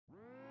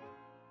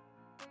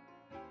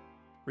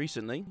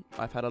Recently,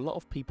 I've had a lot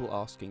of people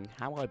asking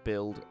how I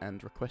build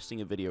and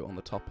requesting a video on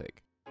the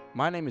topic.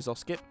 My name is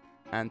Oskip,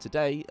 and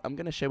today I'm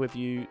going to share with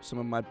you some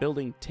of my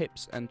building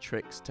tips and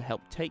tricks to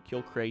help take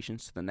your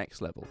creations to the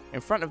next level.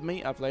 In front of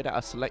me, I've laid out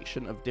a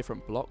selection of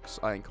different blocks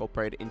I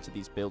incorporated into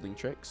these building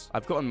tricks.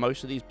 I've gotten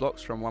most of these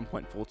blocks from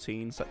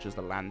 1.14, such as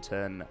the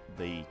lantern,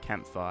 the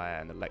campfire,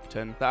 and the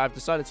lectern, that I've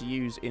decided to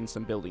use in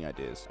some building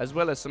ideas, as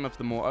well as some of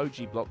the more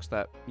OG blocks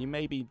that you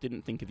maybe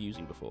didn't think of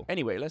using before.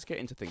 Anyway, let's get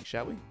into things,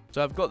 shall we?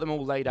 So I've got them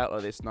all laid out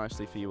like this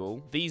nicely for you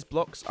all. These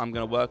blocks I'm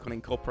going to work on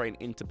incorporating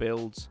into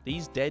builds.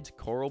 These dead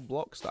coral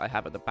blocks that I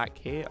have at the back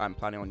here, I'm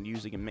planning on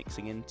using and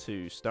mixing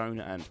into stone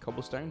and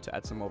cobblestone to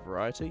add some more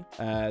variety.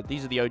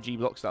 These are the OG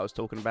blocks that I was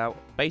talking about.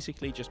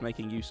 Basically just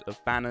making use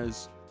of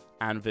banners,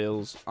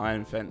 anvils,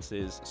 iron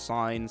fences,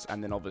 signs,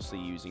 and then obviously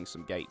using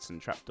some gates and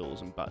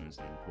trapdoors and buttons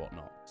and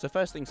whatnot. So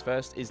first things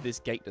first is this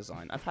gate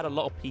design. I've had a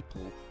lot of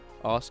people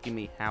asking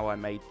me how I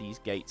made these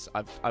gates.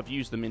 I've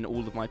used them in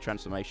all of my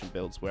transformation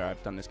builds where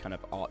I've done this kind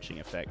of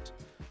arching effect,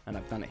 and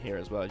I've done it here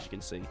as well, as you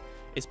can see.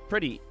 It's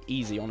pretty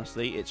easy,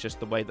 honestly. It's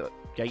just the way that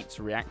gates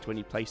react when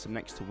you place them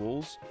next to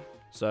walls.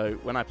 So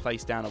when I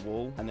place down a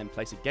wall and then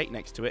place a gate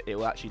next to it, it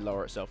will actually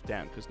lower itself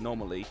down, because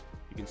normally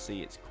you can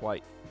see it's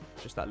quite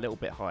just that little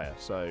bit higher.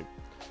 So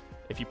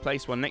if you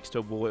place one next to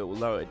a wall, it will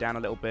lower it down a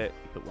little bit.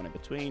 You put one in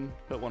between,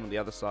 put one on the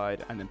other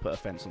side, and then put a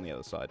fence on the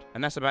other side.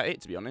 And that's about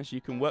it, to be honest.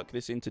 You can work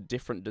this into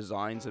different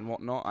designs and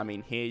whatnot. I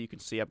mean, here you can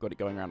see I've got it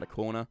going around a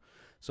corner.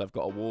 So I've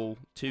got a wall,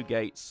 2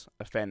 gates,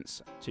 a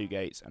fence, 2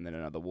 gates, and then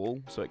another wall.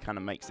 So it kind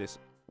of makes this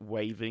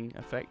waving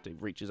effect. It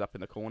reaches up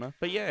in the corner.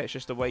 But yeah, it's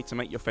just a way to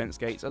make your fence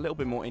gates a little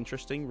bit more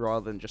interesting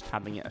rather than just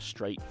having it a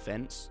straight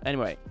fence.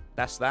 Anyway,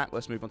 that's that.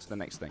 Let's move on to the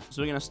next thing.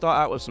 So we're going to start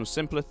out with some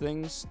simpler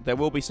things. There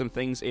will be some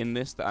things in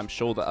this that I'm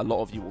sure that a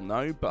lot of you will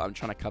know, but I'm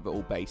trying to cover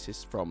all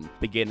bases from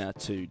beginner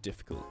to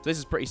difficult. So this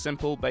is pretty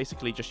simple.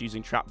 Basically just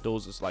using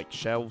trapdoors as like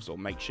shelves or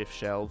makeshift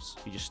shelves.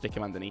 You just stick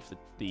them underneath the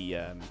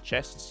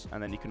chests,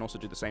 and then you can also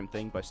do the same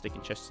thing by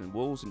sticking chests in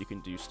walls, and you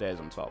can do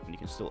stairs on top, and you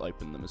can still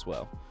open them as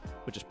well,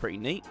 which is pretty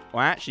neat.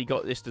 I actually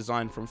got this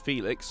design from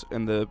Felix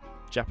in the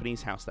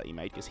Japanese house that he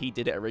made, because he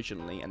did it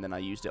originally and then I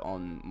used it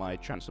on my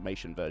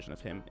transformation version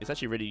of him. It's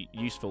actually really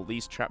useful.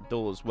 These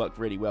trapdoors work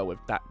really well with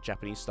that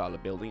Japanese style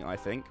of building, I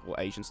think, or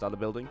Asian style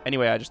of building.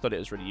 Anyway, I just thought it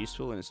was really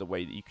useful, and it's a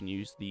way that you can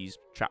use these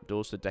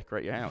trapdoors to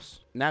decorate your house.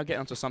 Now get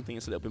onto something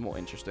that's a little bit more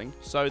interesting.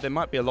 So there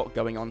might be a lot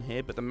going on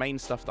here, but the main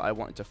stuff that I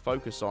wanted to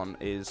focus on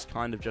is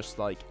kind of just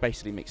like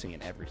basically mixing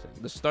in everything.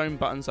 The stone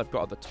buttons I've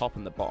got at the top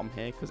and the bottom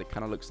here, because it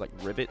kind of looks like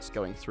rivets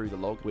going through the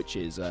log, which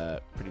is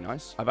pretty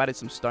nice. I've added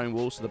some stone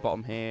walls to the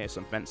bottom here,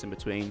 some fence in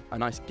between, a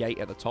nice gate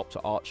at the top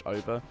to arch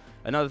over.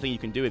 Another thing you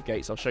can do with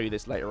gates, I'll show you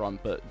this later on,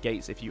 but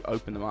gates, if you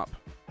open them up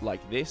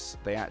like this,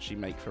 they actually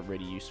make for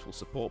really useful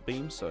support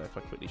beams. So if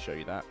I quickly show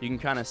you that, you can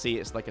kind of see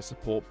it's like a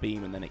support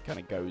beam and then it kind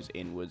of goes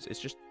inwards. It's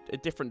just a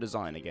different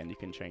design. Again, you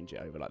can change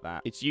it over like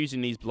that. It's using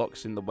these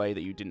blocks in the way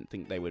that you didn't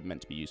think they were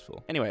meant to be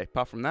useful. Anyway,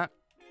 apart from that,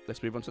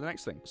 let's move on to the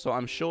next thing. So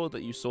I'm sure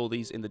that you saw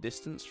these in the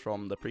distance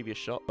from the previous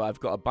shot, but I've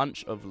got a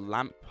bunch of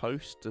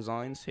lamppost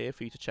designs here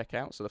for you to check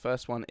out. So the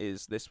first one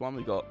is this one.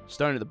 We've got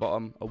stone at the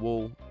bottom, a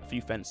wall, a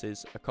few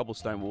fences, a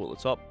cobblestone wall at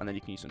the top, and then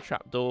you can use some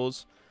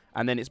trapdoors.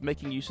 And then it's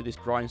making use of this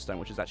grindstone,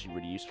 which is actually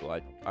really useful.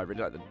 I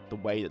really like the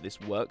way that this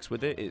works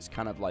with it. It's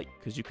kind of like,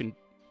 because you can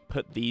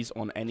put these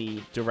on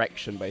any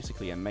direction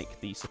basically and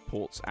make the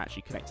supports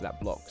actually connect to that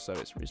block. So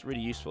it's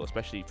really useful,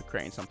 especially for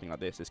creating something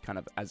like this. It's kind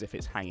of as if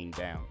it's hanging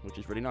down, which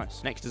is really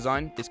nice. Next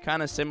design is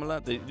kind of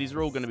similar. These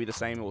are all going to be the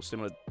same or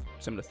similar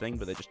thing,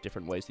 but they're just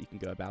different ways that you can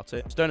go about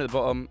it. Stone at the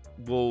bottom,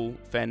 wall,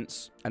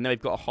 fence, and then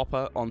we've got a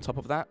hopper on top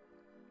of that.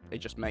 It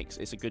just makes,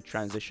 it's a good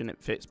transition.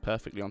 It fits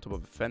perfectly on top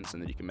of a fence,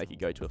 and then you can make it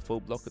go to a full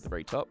block at the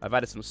very top. I've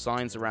added some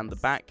signs around the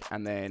back,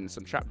 and then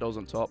some trapdoors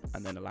on top,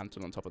 and then a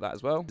lantern on top of that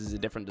as well. This is a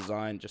different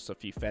design, just a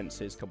few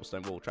fences,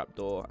 cobblestone wall,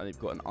 trapdoor, and you've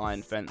got an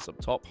iron fence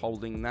up top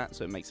holding that,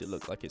 so it makes it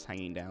look like it's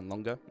hanging down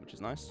longer, which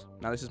is nice.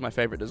 Now this is my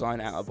favorite design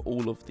out of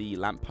all of the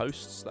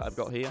lampposts that I've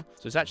got here.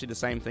 So it's actually the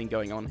same thing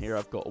going on here.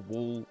 I've got a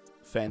wall,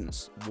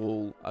 fence,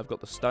 wall, I've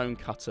got the stone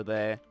cutter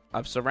there.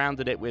 I've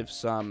surrounded it with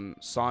some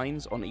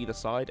signs on either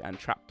side and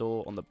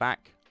trapdoor on the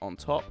back on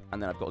top,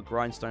 and then I've got a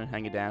grindstone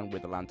hanging down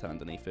with a lantern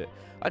underneath it.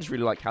 I just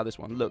really like how this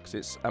one looks.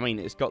 It's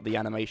got the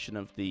animation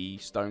of the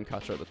stone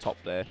cutter at the top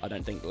there. I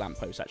don't think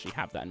lampposts actually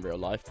have that in real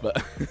life, but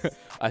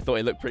I thought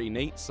it looked pretty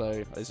neat,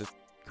 so it's a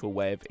cool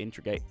way of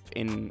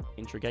integrating.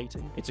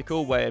 It's a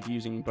cool way of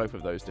using both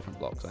of those different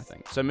blocks, I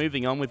think. So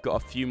moving on, we've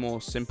got a few more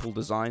simple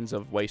designs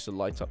of ways to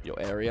light up your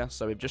area.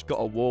 So we've just got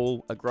a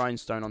wall, a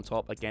grindstone on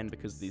top, again,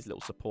 because of these little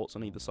supports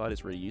on either side,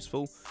 it's really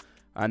useful.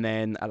 And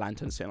then a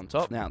lantern sitting on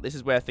top. Now, this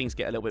is where things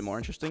get a little bit more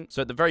interesting.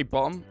 So at the very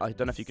bottom, I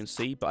don't know if you can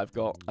see, but I've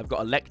got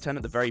a lectern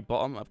at the very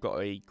bottom. I've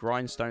got a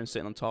grindstone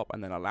sitting on top,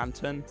 and then a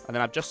lantern. And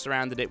then I've just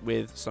surrounded it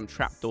with some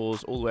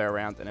trapdoors all the way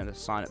around, and then a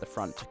sign at the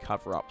front to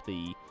cover up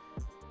the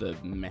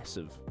mess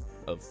of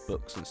of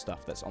books and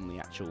stuff that's on the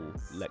actual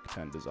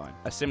lectern design.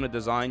 A similar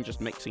design,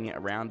 just mixing it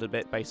around a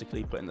bit,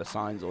 basically putting the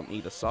signs on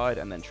either side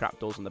and then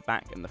trapdoors on the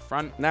back and the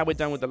front. Now we're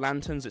done with the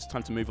lanterns, it's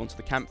time to move on to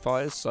the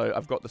campfires. So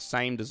I've got the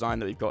same design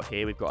that we've got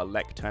here. We've got a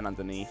lectern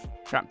underneath,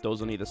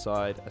 trapdoors on either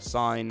side, a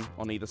sign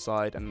on either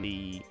side, and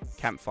the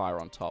campfire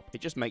on top.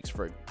 It just makes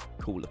for a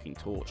cool looking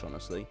torch,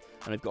 honestly.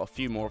 And we've got a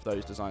few more of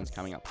those designs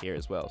coming up here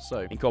as well.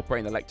 So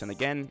incorporating the lectern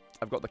again,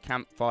 I've got the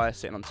campfire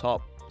sitting on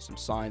top, some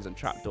signs and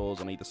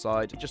trapdoors on either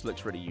side. It just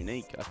looks really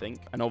unique, I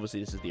think. And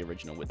obviously this is the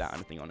original without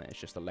anything on it. It's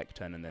just a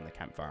lectern and then the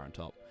campfire on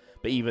top.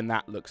 But even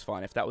that looks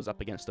fine. If that was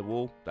up against a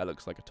wall, that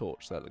looks like a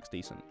torch, so that looks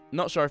decent.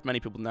 Not sure if many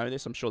people know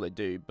this, I'm sure they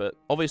do, but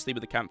obviously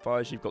with the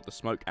campfires, you've got the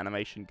smoke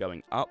animation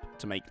going up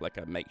to make like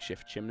a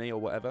makeshift chimney or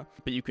whatever.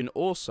 But you can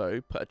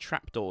also put a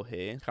trapdoor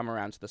here, come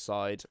around to the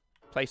side,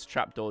 place a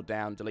trapdoor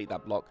down, delete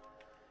that block.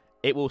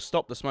 It will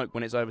stop the smoke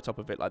when it's over top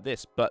of it like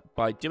this, but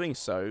by doing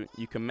so,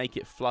 you can make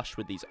it flush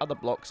with these other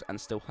blocks and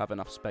still have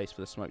enough space for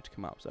the smoke to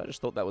come up. So I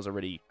just thought that was a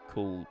really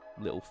cool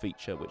little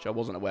feature, which I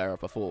wasn't aware of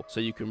before.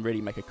 So you can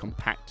really make a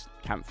compact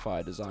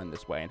campfire design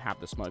this way and have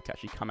the smoke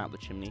actually come out the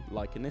chimney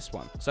like in this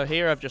one. So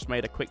here I've just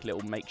made a quick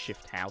little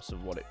makeshift house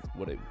of what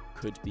it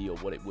could be or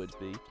what it would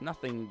be.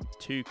 Nothing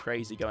too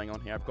crazy going on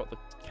here. I've got the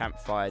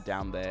campfire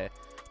down there,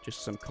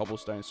 just some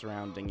cobblestone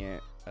surrounding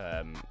it.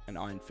 An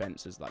iron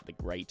fence is like the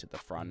grate at the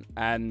front,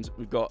 and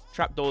we've got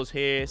trapdoors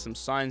here, some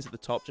signs at the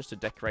top just to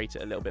decorate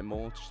it a little bit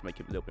more, just to make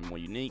it a little bit more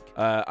unique.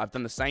 I've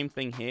done the same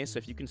thing here, so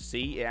if you can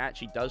see, it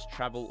actually does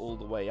travel all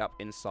the way up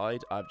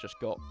inside. I've just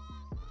got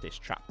this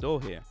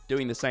trapdoor here,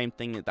 doing the same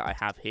thing that I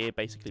have here,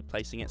 basically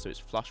placing it so it's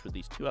flush with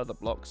these two other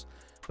blocks,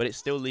 but it's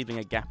still leaving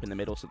a gap in the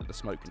middle so that the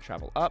smoke can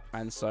travel up.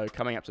 And so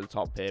coming up to the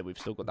top here, we've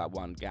still got that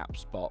one gap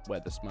spot where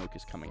the smoke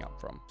is coming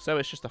up from. So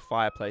it's just a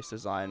fireplace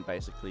design,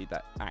 basically,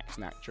 that acts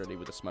naturally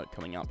with the smoke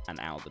coming up and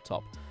out the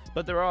top.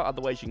 But there are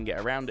other ways you can get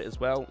around it as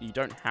well. You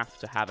don't have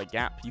to have a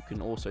gap. You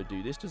can also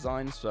do this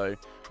design. So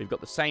we've got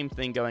the same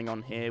thing going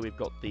on here. We've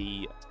got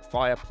the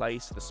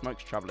fireplace, the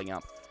smoke's traveling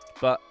up,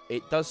 but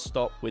it does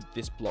stop with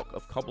this block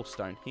of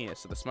cobblestone here,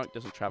 so the smoke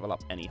doesn't travel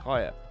up any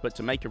higher. But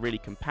to make a really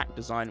compact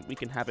design, we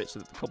can have it so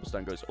that the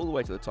cobblestone goes all the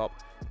way to the top,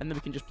 and then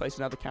we can just place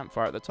another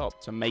campfire at the top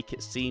to make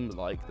it seem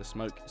like the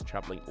smoke is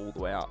traveling all the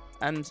way up.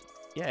 And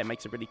yeah, it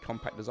makes a really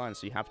compact design,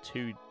 so you have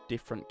two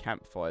different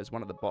campfires,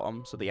 one at the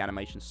bottom so the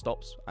animation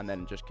stops, and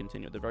then just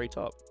continue at the very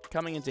top.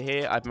 Coming into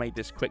here, I've made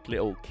this quick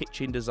little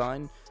kitchen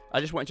design. I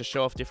just wanted to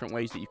show off different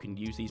ways that you can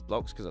use these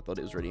blocks because I thought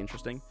it was really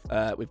interesting.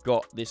 We've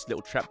got this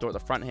little trapdoor at the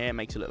front here,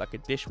 makes it look like a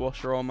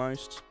dishwasher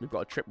almost. We've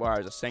got a tripwire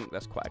as a sink,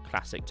 that's quite a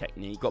classic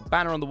technique. Got a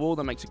banner on the wall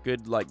that makes a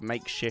good like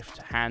makeshift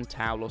hand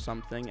towel or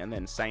something, and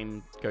then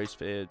same goes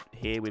for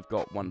here. We've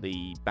got one of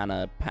the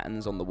banner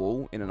patterns on the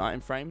wall in an item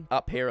frame.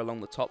 Up here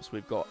along the tops,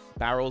 we've got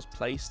barrels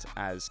placed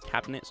as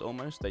cabinets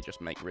almost. They just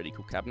make really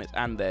cool cabinets,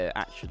 and they're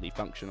actually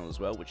functional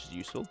as well, which is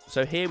useful.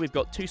 So here we've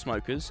got two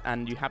smokers,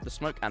 and you have the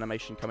smoke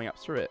animation coming up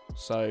through it.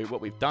 So what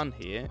we've done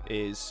here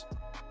is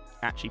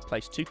actually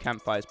place two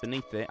campfires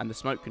beneath it, and the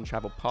smoke can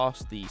travel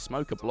past the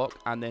smoker block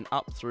and then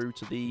up through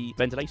to the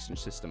ventilation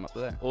system up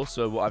there.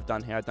 Also, what I've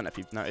done here, I don't know if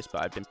you've noticed,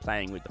 but I've been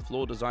playing with the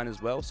floor design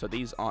as well. So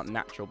these aren't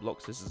natural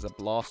blocks. This is a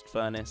blast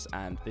furnace,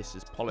 and this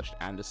is polished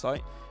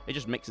andesite. It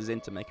just mixes in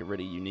to make a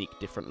really unique,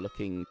 different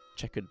looking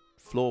checkered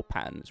floor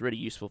pattern. It's really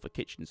useful for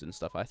kitchens and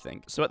stuff, I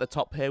think. So at the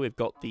top here, we've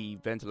got the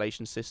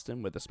ventilation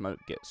system where the smoke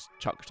gets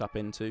chucked up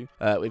into.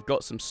 We've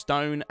got some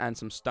stone and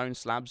some stone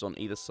slabs on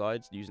either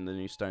side using the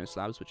new stone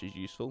slabs, which is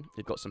useful.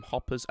 We've got some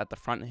hoppers at the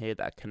front here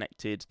that are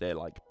connected. They're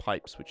like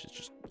pipes, which is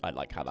just, I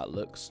like how that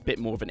looks. A bit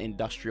more of an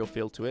industrial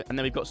feel to it. And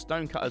then we've got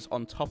stone cutters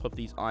on top of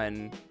these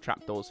iron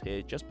trapdoors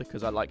here, just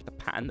because I like the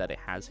pattern that it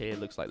has here. It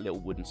looks like little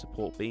wooden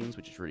support beams,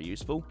 which is really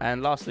useful.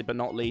 And lastly but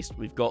not least,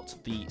 we've got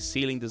the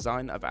ceiling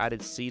design. I've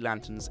added sea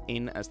lanterns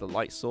in as the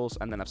light source,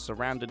 and then I've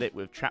surrounded it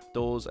with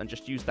trapdoors and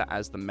just used that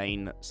as the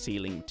main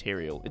ceiling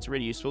material. It's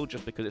really useful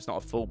just because it's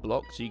not a full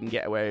block, so you can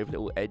get away with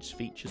little edge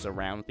features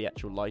around the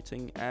actual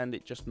lighting, and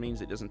it just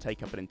means it doesn't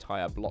take up an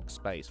entire block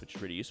space, which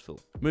is really useful.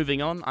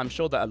 Moving on, I'm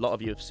sure that a lot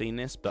of you have seen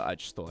this, but I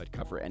just thought I'd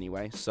cover it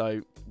anyway.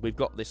 So we've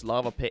got this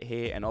lava pit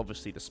here, and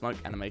obviously the smoke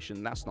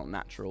animation, that's not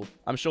natural.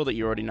 I'm sure that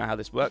you already know how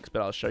this works,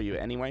 but I'll show you it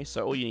anyway.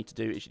 So all you need to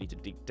do is you need to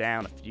dig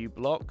down a few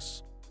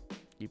blocks.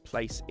 You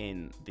place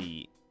in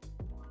the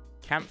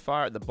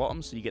campfire at the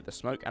bottom so you get the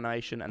smoke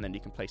animation, and then you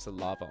can place the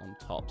lava on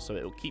top, so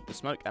it will keep the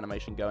smoke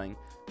animation going,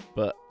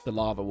 but the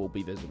lava will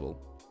be visible.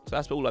 So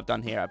that's all I've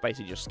done here. I've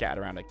basically just scattered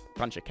around a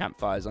bunch of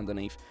campfires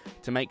underneath.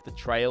 To make the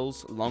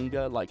trails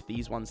longer, like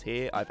these ones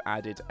here, I've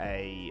added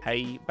a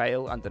hay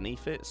bale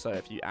underneath it. So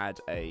if you have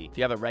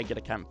a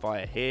regular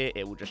campfire here,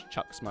 it will just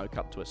chuck smoke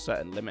up to a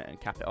certain limit and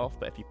cap it off.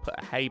 But if you put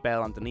a hay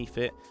bale underneath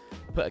it,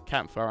 put a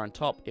campfire on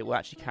top, it will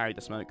actually carry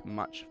the smoke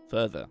much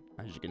further,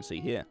 as you can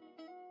see here.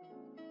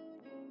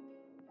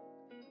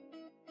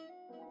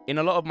 In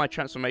a lot of my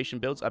transformation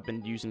builds, I've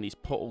been using these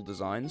portal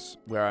designs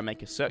where I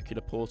make a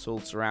circular portal,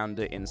 surround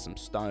it in some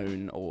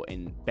stone, or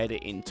embed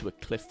it into a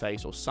cliff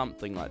face or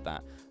something like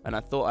that. And I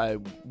thought I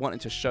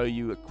wanted to show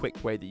you a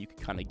quick way that you can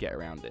kind of get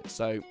around it.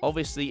 So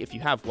obviously, if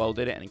you have World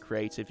Edit and in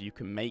Creative, you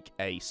can make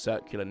a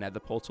circular nether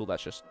portal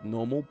that's just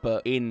normal,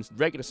 but in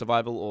regular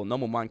survival or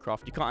normal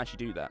Minecraft, you can't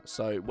actually do that.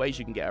 So ways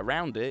you can get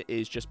around it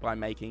is just by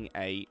making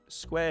a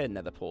square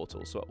nether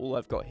portal. So all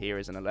I've got here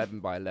is an 11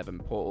 by 11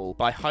 portal.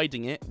 By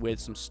hiding it with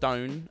some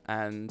stone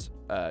and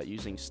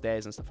using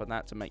stairs and stuff like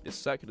that to make this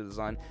circular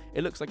design,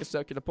 it looks like a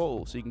circular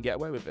portal, so you can get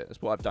away with it.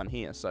 That's what I've done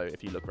here. So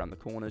if you look around the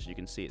corners, you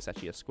can see it's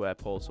actually a square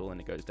portal and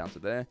it goes down to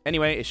there.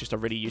 Anyway, it's just a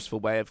really useful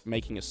way of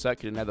making a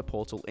circular nether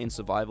portal in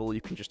survival.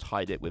 You can just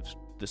hide it with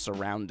the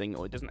surrounding,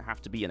 or it doesn't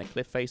have to be in a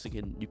cliff face.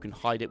 You can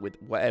hide it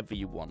with whatever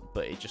you want,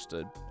 but it's just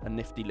a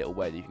nifty little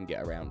way that you can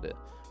get around it.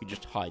 You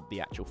just hide the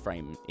actual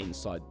frame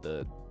inside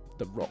the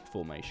rock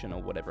formation or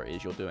whatever it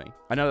is you're doing.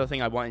 Another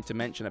thing I wanted to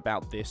mention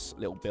about this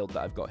little build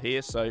that I've got here,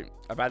 so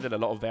I've added a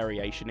lot of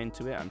variation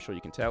into it, I'm sure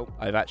you can tell.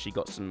 I've actually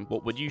got some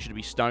what would usually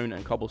be stone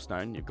and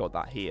cobblestone. You've got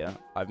that here.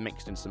 I've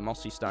mixed in some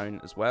mossy stone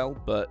as well,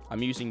 but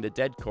I'm using the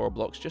dead coral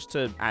blocks just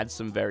to add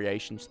some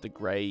variation to the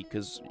grey,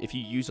 because if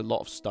you use a lot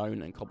of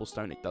stone and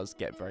cobblestone, it does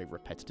get very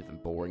repetitive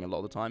and boring a lot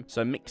of the time.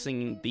 So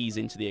mixing these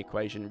into the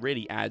equation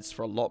really adds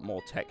for a lot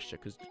more texture,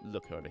 because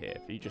look over here,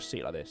 if you just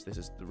see it like this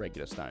is the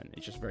regular stone.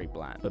 It's just very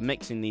bland, but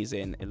mixing these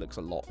in, it looks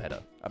a lot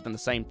better. I've done the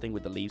same thing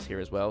with the leaves here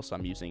as well, so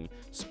I'm using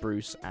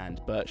spruce and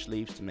birch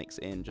leaves to mix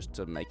it in just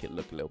to make it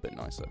look a little bit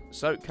nicer.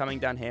 So coming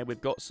down here, we've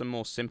got some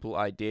more simple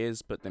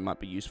ideas, but they might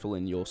be useful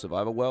in your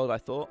survival world, I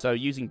thought. So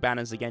using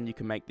banners again, you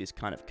can make these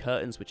kind of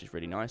curtains, which is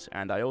really nice,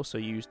 and I also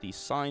use these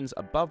signs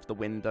above the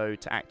window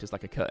to act as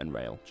like a curtain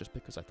rail, just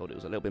because I thought it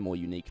was a little bit more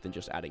unique than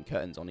just adding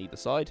curtains on either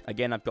side.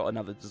 Again, I've got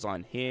another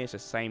design here, so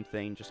same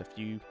thing, just a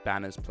few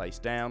banners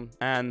placed down,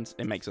 and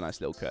it makes a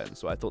nice little curtain,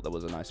 so I thought that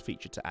was a nice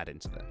feature to add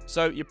into there.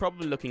 So you're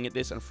probably looking at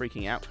this and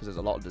freaking out because there's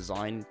a lot of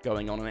design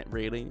going on in it,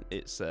 really.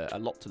 It's a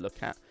lot to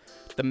look at.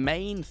 The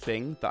main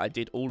thing that I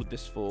did all of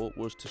this for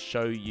was to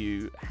show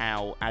you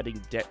how adding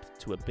depth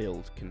to a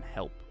build can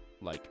help,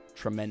 like,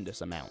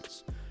 tremendous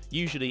amounts.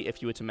 Usually,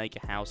 if you were to make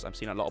a house, I've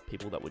seen a lot of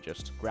people that would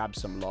just grab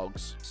some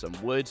logs, some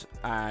wood,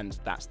 and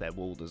that's their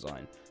wall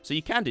design. So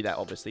you can do that,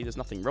 obviously. There's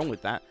nothing wrong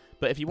with that.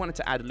 But if you wanted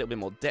to add a little bit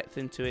more depth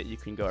into it, you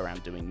can go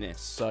around doing this.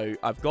 So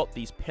I've got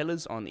these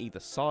pillars on either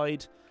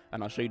side,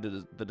 and I'll show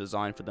you the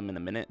design for them in a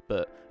minute,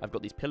 but I've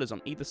got these pillars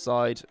on either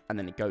side, and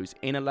then it goes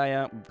in a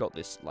layer. We've got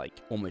this,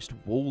 like, almost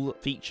wall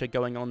feature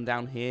going on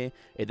down here.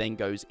 It then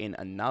goes in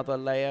another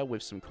layer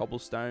with some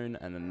cobblestone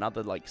and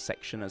another, like,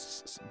 section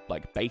as,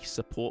 like, base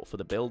support for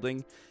the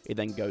building. It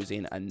then goes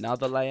in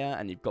another layer,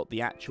 and you've got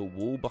the actual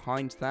wall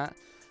behind that.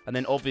 And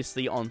then,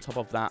 obviously, on top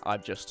of that,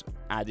 I've just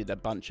added a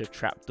bunch of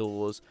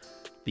trapdoors.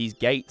 These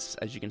gates,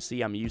 as you can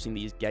see, I'm using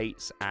these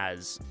gates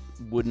as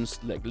wooden,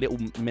 like little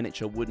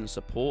miniature wooden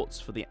supports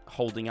for the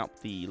holding up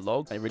the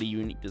log. A really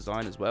unique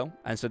design as well.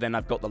 And so then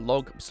I've got the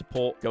log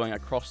support going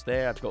across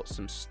there. I've got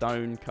some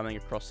stone coming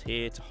across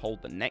here to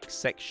hold the next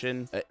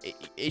section.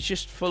 It's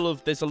just full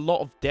of, there's a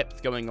lot of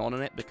depth going on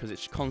in it because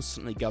it's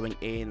constantly going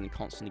in and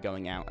constantly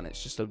going out. And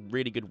it's just a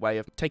really good way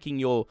of taking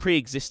your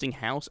pre-existing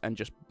house and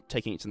just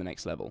taking it to the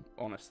next level.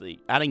 Honestly,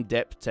 adding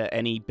depth to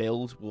any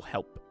build will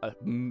help a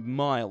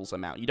miles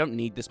amount. You don't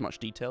need this much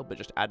detail, but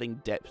just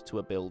adding depth to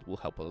a build will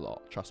help a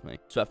lot, trust me.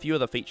 So a few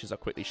other features I'll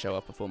quickly show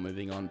up before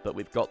moving on, but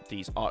we've got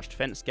these arched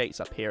fence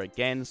gates up here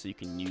again, so you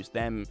can use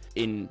them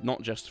in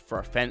not just for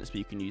a fence, but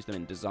you can use them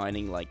in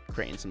designing, like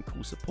creating some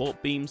cool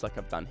support beams like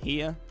I've done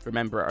here.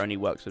 Remember, it only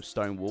works with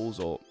stone walls,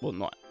 or, well,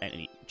 not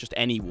any, just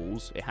any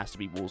walls. It has to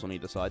be walls on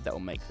either side that will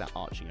make that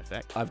arching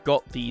effect. I've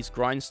got these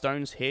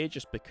grindstones here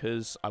just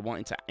because I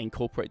wanted to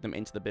incorporate them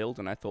into the build,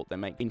 and I thought they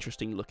make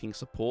interesting looking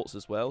supports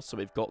as well. So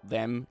we've got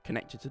them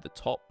connected to the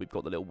top. We've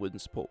got the little wooden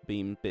support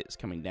beam bits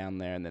coming down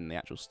there, and then the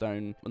actual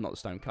stone, well, not the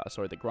stone cutter,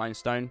 sorry, the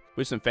grindstone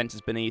with some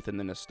fences beneath, and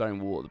then a stone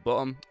wall at the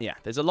bottom. Yeah,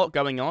 there's a lot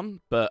going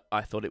on, but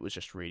I thought it was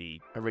just a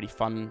really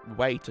fun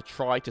way to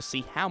try to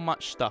see how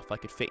much stuff I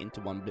could fit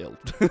into one build,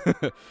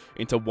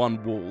 into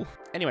one wall.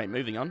 Anyway,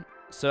 moving on.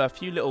 So a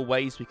few little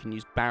ways we can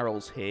use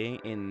barrels here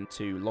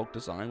into log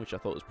design, which I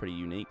thought was pretty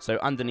unique. So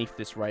underneath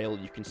this rail,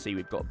 you can see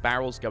we've got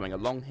barrels going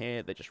along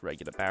here. They're just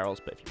regular barrels,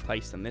 but if you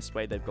place them this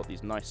way, they've got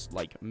these nice,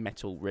 like,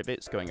 metal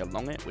rivets going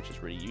along it, which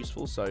is really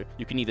useful. So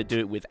you can either do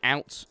it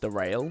without the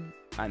rail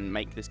and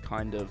make this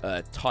kind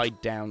of tied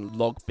down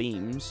log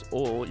beams,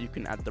 or you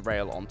can add the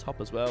rail on top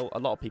as well. A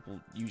lot of people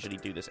usually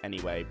do this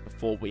anyway.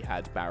 Before we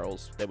had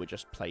barrels, they would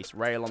just place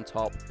rail on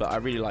top, but I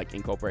really like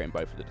incorporating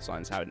both of the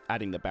designs,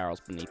 adding the barrels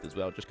beneath as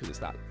well, just because it's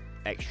that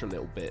extra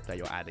little bit that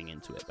you're adding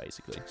into it,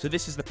 basically. So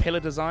this is the pillar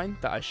design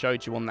that I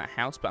showed you on that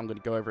house, but I'm going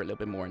to go over it a little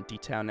bit more in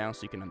detail now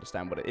so you can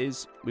understand what it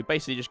is. We've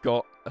basically just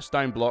got a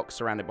stone block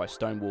surrounded by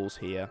stone walls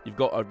here. You've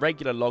got a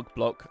regular log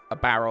block, a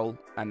barrel,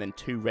 and then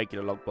two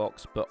regular log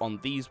blocks, but on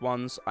these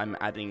ones, I'm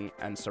adding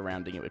and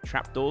surrounding it with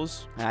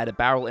trapdoors. I had a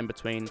barrel in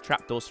between,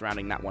 trapdoors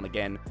surrounding that one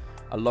again,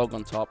 a log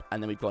on top,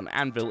 and then we've got an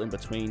anvil in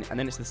between, and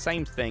then it's the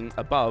same thing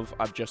above.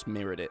 I've just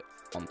mirrored it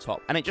on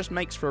top, and it just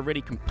makes for a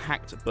really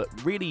compact but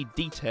really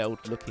detailed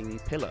looking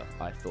pillar,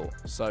 I thought.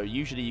 So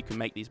usually you can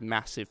make these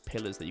massive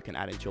pillars that you can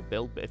add into your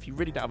build, but if you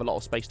really don't have a lot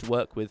of space to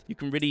work with, you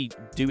can really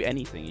do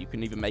anything. You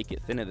can even make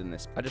it thinner than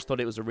this. I just thought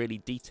it was a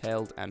really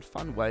detailed and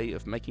fun way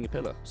of making a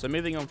pillar. So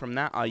moving on from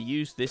that, I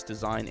used this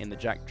design in the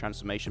Jack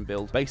transformation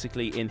build.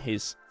 Basically in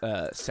his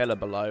cellar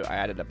below, I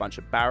added a bunch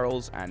of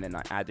barrels, and then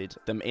I added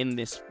them in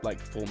this like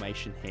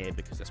formation here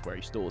because that's where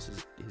he stores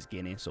his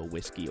Guinness or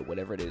whiskey or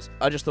whatever it is.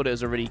 I just thought it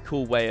was a really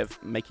cool way of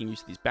making use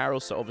of these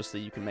barrels. So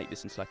obviously you can make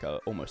this into like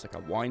almost like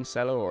a wine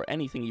cellar or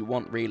anything you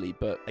want really,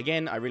 but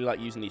again, I really like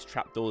using these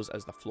trapdoors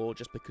as the floor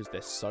just because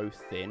they're so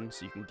thin,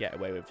 so you can get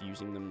away with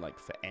using them like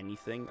for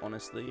anything,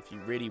 honestly. If you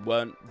really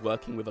weren't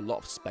working with a lot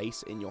of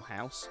space in your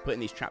house, putting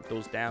these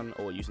trapdoors down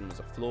or using them as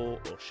a floor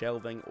or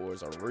shelving or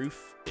as a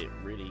roof, it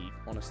really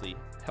honestly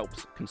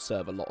helps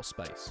conserve a lot of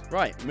space.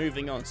 Right,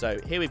 moving on. So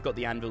here we've got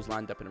the anvils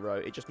lined up in a row.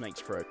 It just makes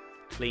for a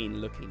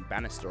clean looking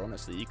banister.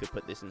 Honestly, you could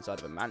put this inside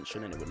of a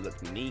mansion and it would look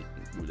neat,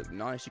 it would look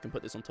nice. You can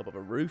put this on top of a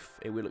roof,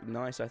 it would look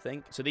nice, I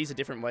think. So these are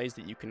different ways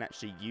that you can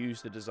actually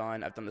use the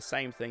design. I've done the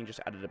same thing, just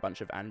added a bunch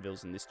of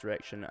anvils in this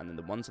direction, and then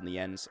the ones on the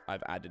ends,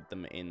 I've added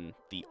them in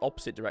the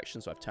opposite direction,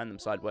 so I've turned them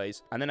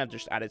sideways, and then I've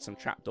just added some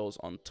trapdoors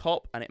on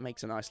top, and it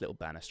makes a nice little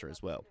banister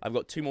as well. I've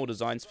got 2 more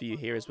designs for you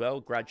here as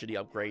well, gradually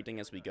upgrading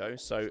as we go.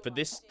 So for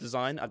this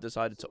design, I've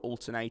decided to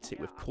alternate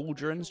it with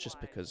cauldrons, just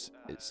because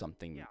it's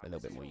something a little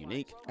bit more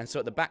unique. And so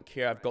at the back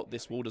here, I've got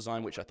this wall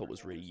design, which I thought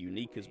was really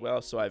unique as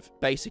well. So I've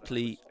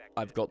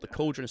got the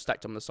cauldron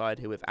stacked on the side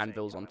here with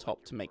anvils on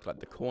top to make like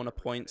the corner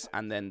points,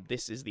 and then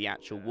this is the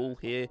actual wall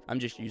here. I'm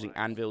just using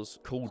anvils,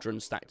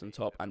 cauldron stacked on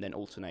top, and then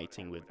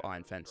alternating with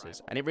iron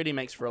fences, and it really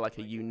makes for like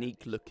a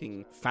unique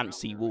looking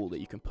fancy wall that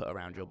you can put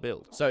around your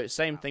build. So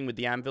same thing with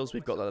the anvils,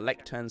 we've got the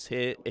lecterns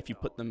here. If you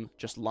put them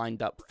just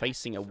lined up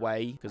facing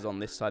away, because on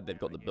this side they've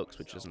got the books,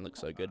 which doesn't look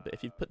so good, but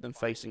if you put them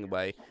facing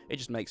away, it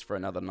just makes for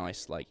another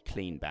nice like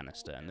clean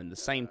banister. And then the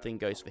same thing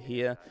goes for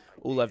here.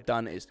 All I've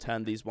done is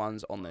turn these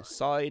ones on their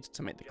side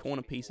to make the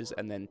corner pieces,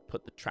 and then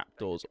put the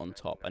trapdoors on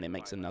top, and it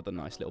makes another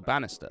nice little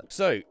banister.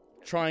 So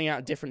trying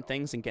out different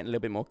things and getting a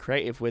little bit more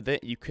creative with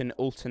it, you can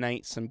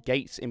alternate some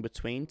gates in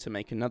between to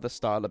make another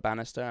style of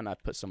banister, and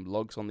I've put some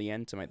logs on the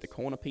end to make the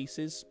corner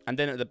pieces. And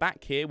then at the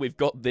back here, we've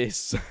got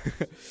this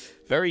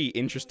very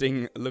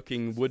interesting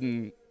looking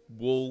wooden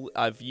wall.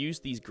 I've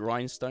used these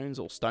grindstones,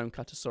 or stone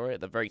cutters, sorry,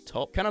 at the very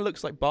top. Kind of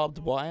looks like barbed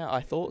wire, I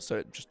thought, so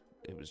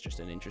it was just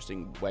an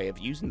interesting way of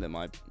using them.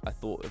 I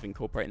thought of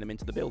incorporating them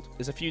into the build.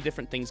 There's a few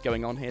different things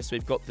going on here. So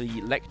we've got the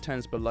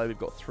lecterns below. We've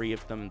got 3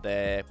 of them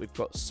there. We've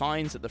got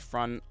signs at the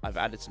front. I've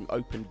added some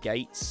open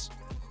gates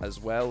as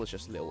well. It's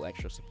just little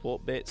extra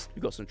support bits.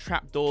 We've got some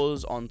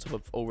trapdoors on top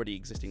of already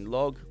existing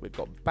log. We've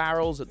got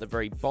barrels at the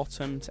very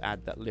bottom to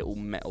add that little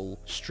metal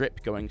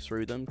strip going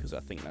through them, because I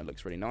think that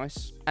looks really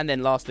nice. And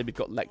then lastly, we've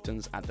got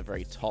lecterns at the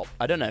very top.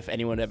 I don't know if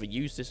anyone ever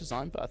used this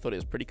design, but I thought it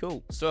was pretty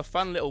cool. So a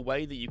fun little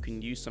way that you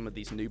can use some of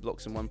these new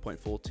blocks in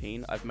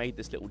 1.14, I've made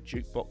this little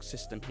jukebox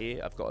system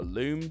here. I've got a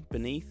loom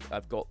beneath,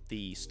 I've got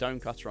the stone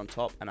cutter on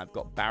top, and I've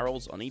got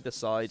barrels on either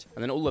side.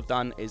 And then all I've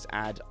done is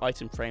add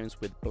item frames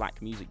with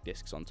black music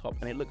discs on top,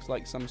 and it looks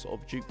like some sort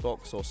of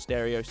jukebox or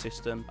stereo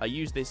system. I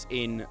used this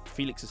in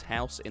Felix's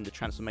house in the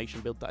transformation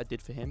build that I did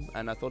for him,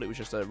 and I thought it was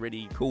just a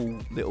really cool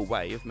little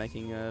way of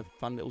making a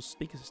fun little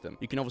speaker system.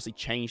 You can obviously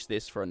change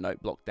this for a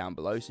note block down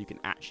below so you can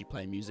actually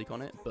play music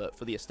on it, but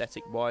for the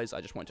aesthetic wise, I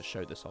just wanted to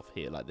show this off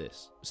here like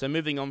this. So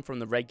moving on from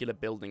the regular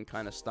building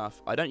kind of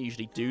stuff, I don't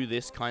usually do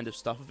this kind of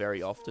stuff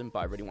very often, but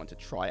I really want to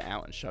try it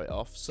out and show it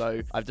off.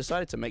 So I've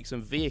decided to make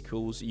some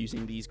vehicles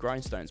using these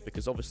grindstones,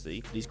 because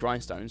obviously these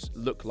grindstones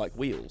look like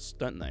wheels,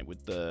 don't they,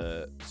 with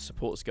the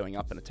supports going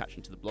up and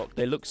attaching to the block.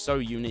 They look so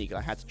unique,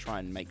 I had to try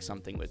and make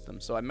something with them.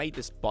 So I made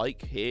this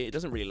bike here. It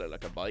doesn't really look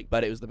like a bike,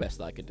 but it was the best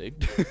that I could do.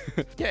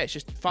 Yeah, it's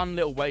just fun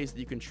little ways that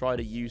you can try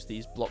to use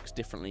these blocks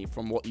differently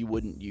from what you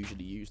wouldn't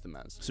usually use them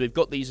as. So we've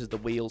got these as the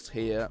wheels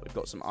here. We've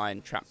got some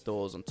iron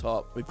trapdoors on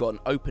top. We've got an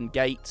open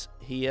gate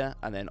here,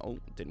 and then, oh,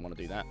 didn't want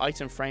to do that.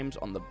 Item frames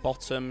on the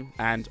bottom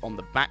and on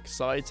the back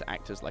side to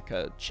act as like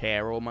a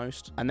chair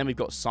almost. And then we've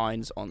got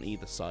signs on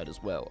either side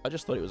as well. I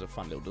just thought it was a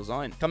fun little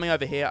design. Coming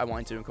over here, I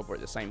wanted to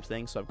incorporate the same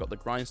thing. So I've got the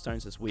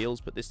grindstones as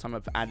wheels, but this time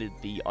I've added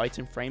the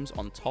item frames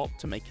on top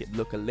to make it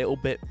look a little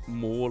bit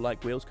more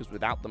like wheels, because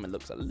without them it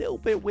looks a little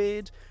bit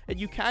weird. And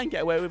you can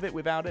get away with it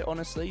without it,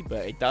 honestly,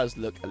 but it does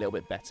look a little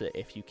bit better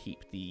if you keep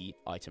the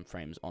item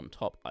frames on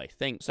top, I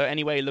think. So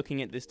anyway,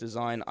 looking at this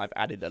design, I've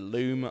added a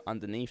loom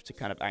underneath to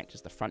kind of act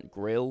as the front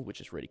grille,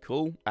 which is really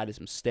cool. Added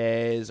some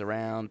stairs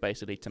around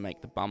basically to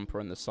make the bumper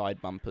and the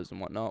side bumpers and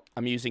whatnot.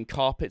 I'm using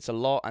carpets a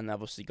lot, and I've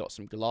obviously got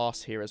some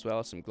glass here as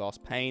well, some glass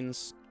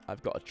panes.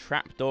 I've got a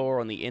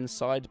trapdoor on the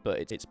inside,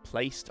 but it's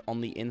placed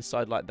on the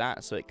inside like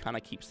that, so it kind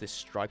of keeps this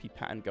stripy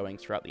pattern going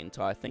throughout the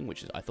entire thing,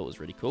 which I thought was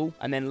really cool.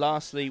 And then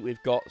lastly,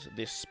 we've got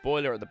this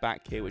spoiler at the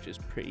back here, which is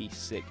pretty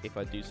sick, if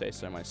I do say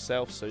so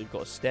myself. So you've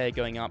got a stair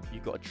going up,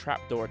 you've got a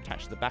trapdoor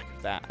attached to the back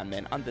of that, and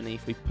then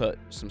underneath we've put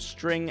some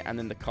string, and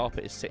then the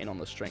carpet is sitting on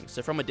the string.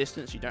 So from a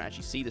distance, you don't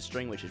actually see the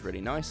string, which is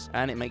really nice,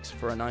 and it makes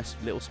for a nice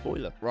little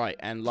spoiler. Right,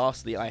 and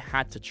lastly, I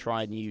had to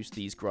try and use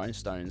these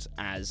grindstones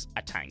as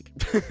a tank.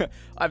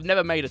 I've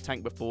never made a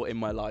tank before in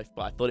my life,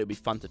 but I thought it'd be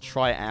fun to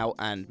try it out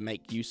and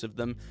make use of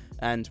them.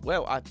 And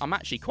well, I'm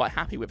actually quite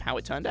happy with how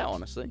it turned out,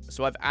 honestly.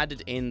 So I've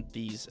added in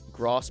these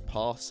grass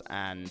paths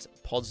and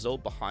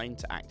podzol behind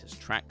to act as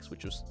tracks,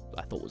 which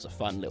I thought was a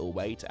fun little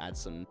way to add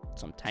some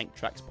tank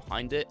tracks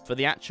behind it. For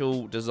the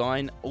actual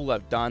design, all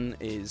I've done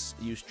is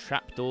use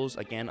trapdoors,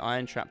 again,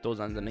 iron trapdoors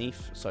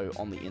underneath, so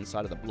on the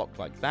inside of the block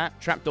like that.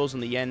 Trapdoors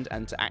on the end,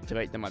 and to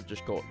activate them, I've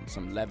just got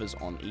some levers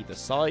on either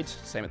side,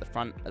 same at the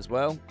front as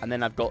well. And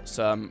then I've got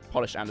some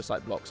polished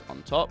andesite blocks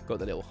on top, got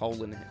the little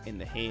hole in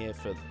the here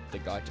for the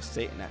guy to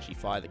sit and actually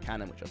fire the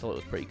cannon, which I thought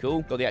was pretty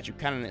cool. Got the actual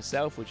cannon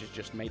itself, which is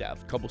just made out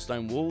of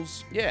cobblestone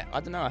walls. Yeah, I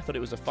don't know, I thought it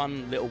was a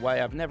fun little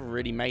way. I've never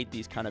really made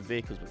these kind of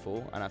vehicles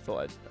before, and I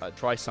thought I'd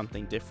try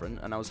something different,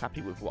 and I was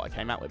happy with what I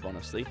came out with,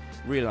 honestly.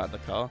 Really liked the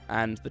car,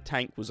 and the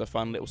tank was a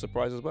fun little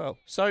surprise as well.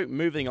 So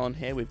moving on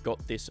here, we've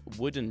got this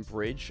wooden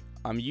bridge.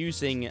 I'm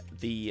using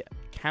the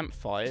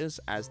campfires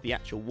as the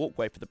actual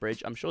walkway for the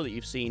bridge. I'm sure that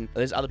you've seen,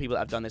 there's other people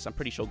that have done this. I'm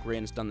pretty sure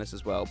Grian's done this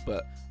as well,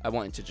 but I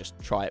wanted to just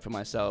try it for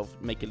myself,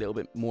 make a little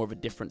bit more of a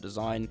different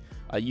design.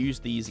 I use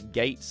these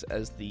gates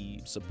as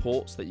the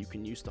supports that you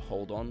can use to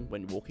hold on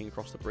when walking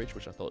across the bridge,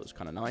 which I thought was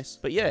kind of nice.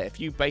 But yeah, if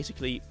you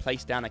basically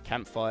place down a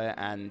campfire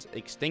and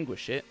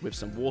extinguish it with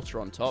some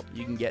water on top,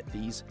 you can get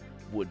these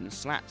wooden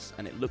slats,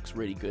 and it looks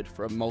really good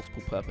for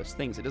multiple purpose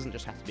things. It doesn't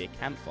just have to be a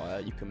campfire,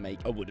 you can make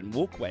a wooden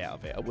walkway out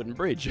of it, a wooden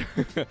bridge.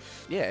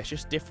 Yeah, it's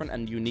just different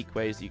and unique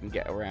ways you can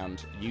get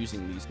around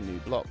using these new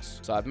blocks.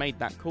 So I've made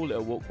that cool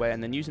little walkway,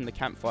 and then using the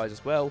campfires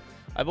as well,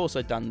 I've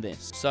also done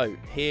this. So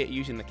here,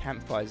 using the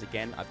campfires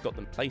again, I've got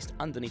them placed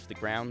underneath the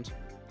ground,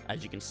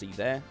 as you can see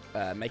there,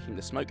 making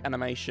the smoke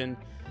animation.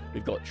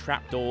 We've got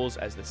trapdoors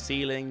as the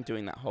ceiling,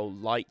 doing that whole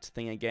light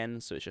thing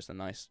again, so it's just a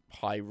nice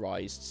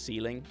high-rised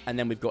ceiling. And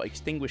then we've got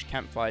extinguished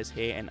campfires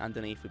here, and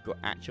underneath we've got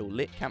actual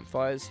lit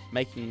campfires,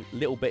 making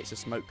little bits of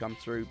smoke come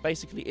through.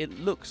 Basically, it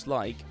looks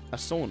like a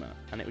sauna,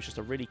 and it was just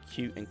a really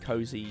cute and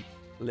cozy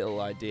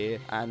little idea,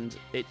 and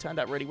it turned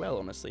out really well,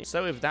 honestly.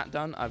 So with that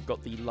done, I've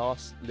got the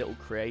last little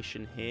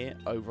creation here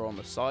over on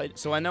the side.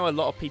 So I know a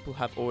lot of people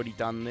have already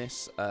done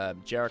this.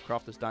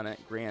 Jeracraft has done it,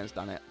 Grian's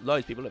done it,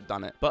 loads of people have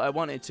done it, but I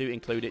wanted to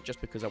include it just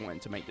because I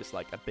wanted to make this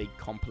like a big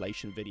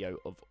compilation video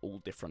of all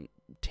different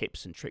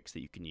tips and tricks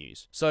that you can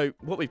use. So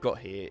what we've got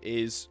here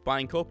is,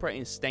 by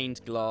incorporating stained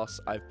glass,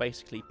 I've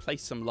basically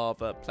placed some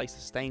lava, placed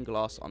the stained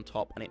glass on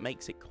top, and it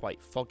makes it quite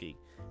foggy.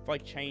 If I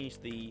change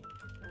the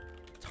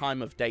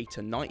time of day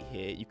to night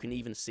here, you can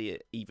even see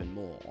it even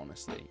more,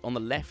 honestly. On the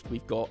left,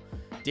 we've got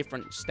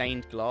different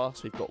stained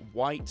glass. We've got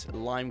white,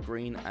 lime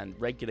green, and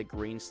regular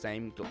green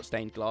stained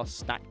glass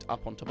stacked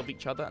up on top of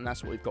each other, and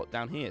that's what we've got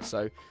down here.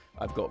 So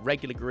I've got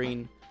regular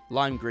green,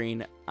 lime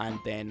green, and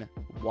then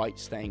white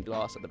stained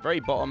glass. At the very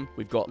bottom,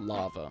 we've got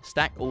lava.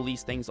 Stack all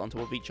these things on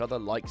top of each other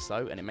like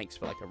so, and it makes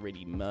for like a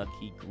really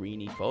murky,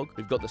 greeny fog.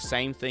 We've got the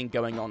same thing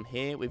going on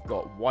here. We've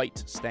got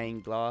white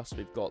stained glass,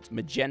 we've got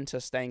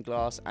magenta stained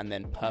glass, and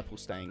then purple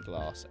stained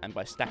glass. And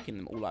by stacking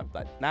them all up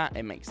like that,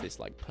 it makes this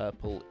like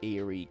purple,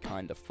 eerie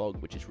kind of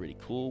fog, which is really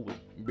cool,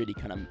 really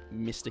kind of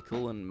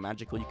mystical and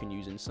magical. You can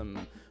use in some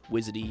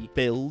wizardy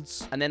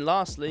builds. And then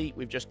lastly,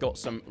 we've just got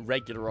some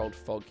regular old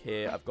fog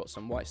here. I've got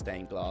some white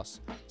stained glass,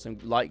 some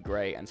light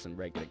grey, and some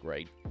regular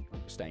grey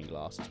stained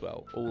glass as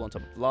well, all on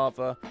top of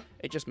lava.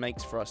 It just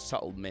makes for a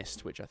subtle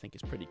mist, which I think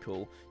is pretty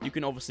cool. You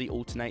can obviously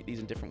alternate these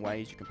in different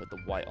ways. You can put the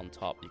white on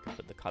top, you can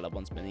put the colour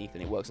ones beneath,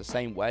 and it works the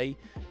same way.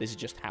 This is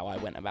just how I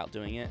went about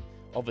doing it.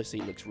 Obviously,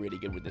 it looks really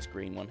good with this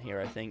green one here,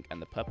 I think,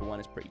 and the purple one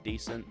is pretty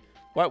decent.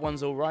 White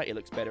one's alright, it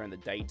looks better in the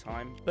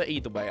daytime, but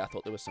either way, I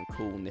thought there were some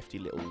cool, nifty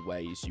little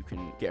ways you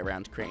can get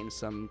around creating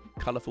some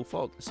colourful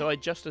fog. So I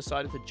just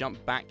decided to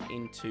jump back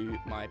into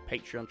my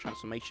Patreon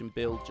transformation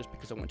build, just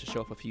because I want to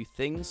show off a few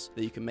things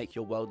that you can make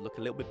your world look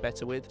a little bit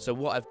better with. So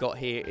what I've got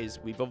here is,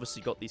 we've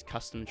obviously got these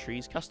custom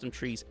trees. Custom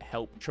trees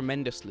help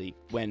tremendously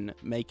when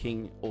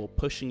making or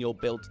pushing your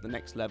build to the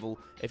next level.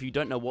 If you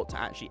don't know what to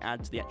actually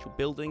add to the actual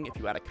building, if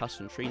you add a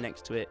custom tree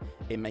next to it,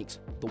 it makes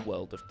the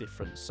world of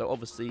difference. So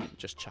obviously,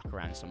 just chuck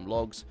around some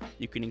logs.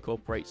 You can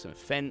incorporate some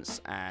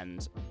fence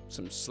and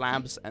some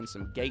slabs and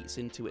some gates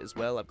into it as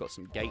well. I've got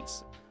some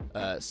gates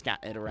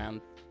scattered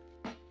around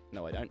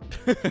No, I don't.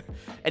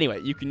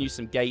 Anyway, you can use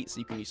some gates,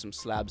 you can use some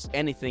slabs,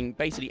 anything,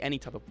 basically any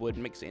type of wood,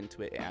 mix it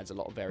into it. It adds a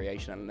lot of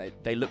variation, and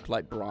they look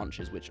like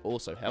branches, which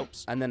also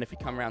helps. And then if you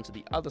come around to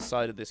the other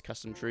side of this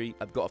custom tree,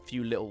 I've got a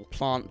few little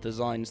plant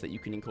designs that you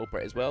can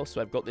incorporate as well.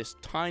 So I've got this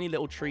tiny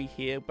little tree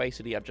here.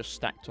 Basically, I've just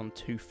stacked on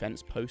 2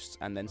 fence posts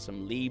and then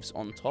some leaves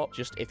on top.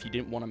 Just if you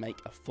didn't want to make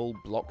a full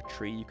block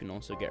tree, you can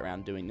also get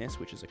around doing this,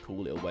 which is a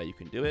cool little way you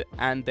can do it.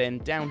 And then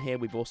down here,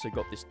 we've also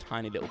got this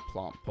tiny little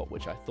plant pot,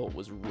 which I thought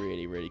was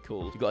really, really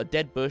cool. You've got a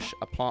dead bush,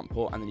 a plant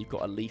pot, and then you've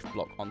got a leaf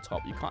block on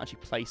top. You can't actually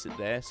place it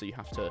there, so you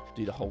have to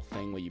do the whole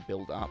thing where you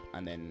build up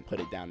and then put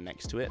it down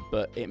next to it.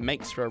 But it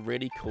makes for a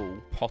really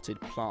cool potted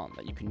plant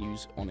that you can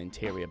use on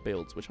interior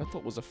builds, which I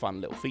thought was a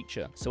fun little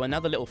feature. So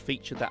another little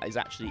feature that is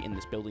actually in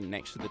this building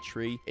next to the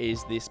tree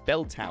is this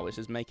bell tower. This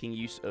is making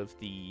use of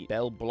the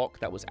bell block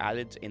that was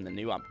added in the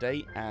new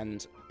update,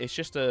 and it's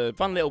just a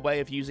fun little way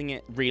of using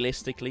it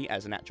realistically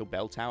as an actual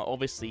bell tower.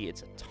 Obviously,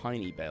 it's a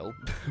tiny bell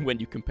when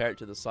you compare it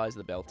to the size of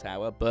the bell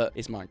tower, but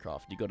it's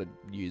Minecraft. You gotta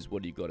use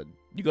what you gotta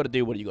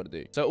do what you gotta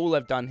do. So all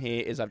I've done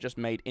here is I've just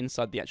made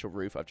inside the actual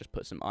roof, I've just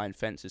put some iron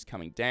fences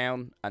coming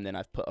down, and then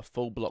I've put a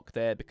full block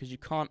there because you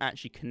can't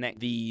actually connect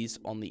these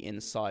on the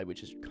inside,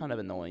 which is kind of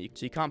annoying.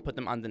 So you can't put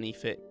them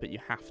underneath it, but you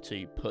have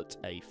to put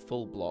a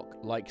full block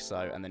like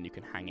so, and then you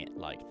can hang it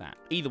like that.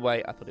 Either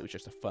way, I thought it was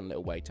just a fun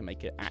little way to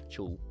make an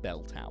actual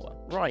bell tower.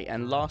 Right,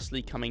 and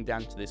lastly, coming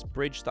down to this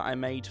bridge that I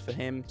made for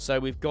him. So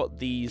we've got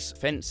these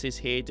fences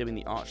here doing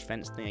the arch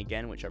fence thing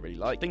again, which I really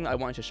like. The thing that I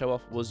wanted to show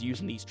off was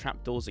using these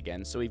trapdoors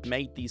again. So we've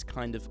made these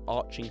kind of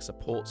arching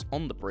supports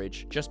on the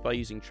bridge just by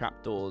using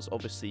trapdoors.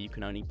 Obviously, you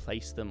can only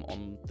place them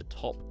on the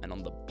top and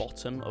on the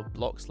bottom of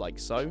blocks like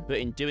so, but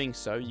in doing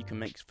so, you can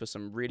make for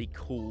some really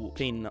cool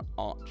thin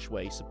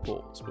archway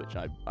supports, which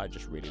I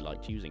just really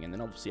liked using. And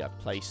then obviously I've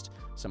placed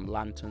some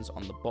lanterns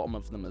on the bottom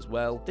of them as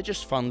well. They're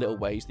just fun little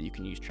ways that you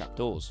can use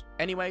trapdoors.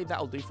 Anyway,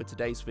 that'll do for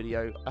today's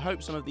video. I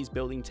hope some of these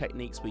building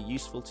techniques were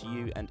useful to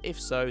you, and if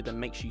so, then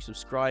make sure you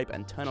subscribe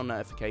and turn on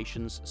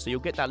notifications so you'll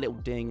get that little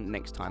ding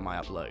next time I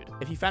upload.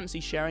 If you fancy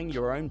sharing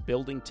your own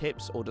building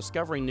tips or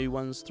discovering new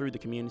ones through the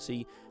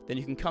community, then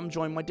you can come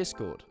join my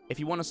Discord. If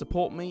you want to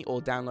support me or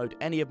download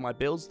any of my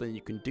builds, then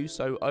you can do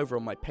so over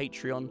on my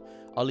Patreon.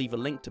 I'll leave a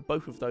link to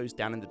both of those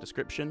down in the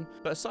description.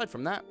 But aside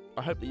from that,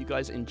 I hope that you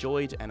guys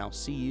enjoyed, and I'll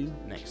see you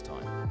next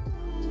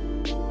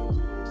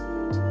time.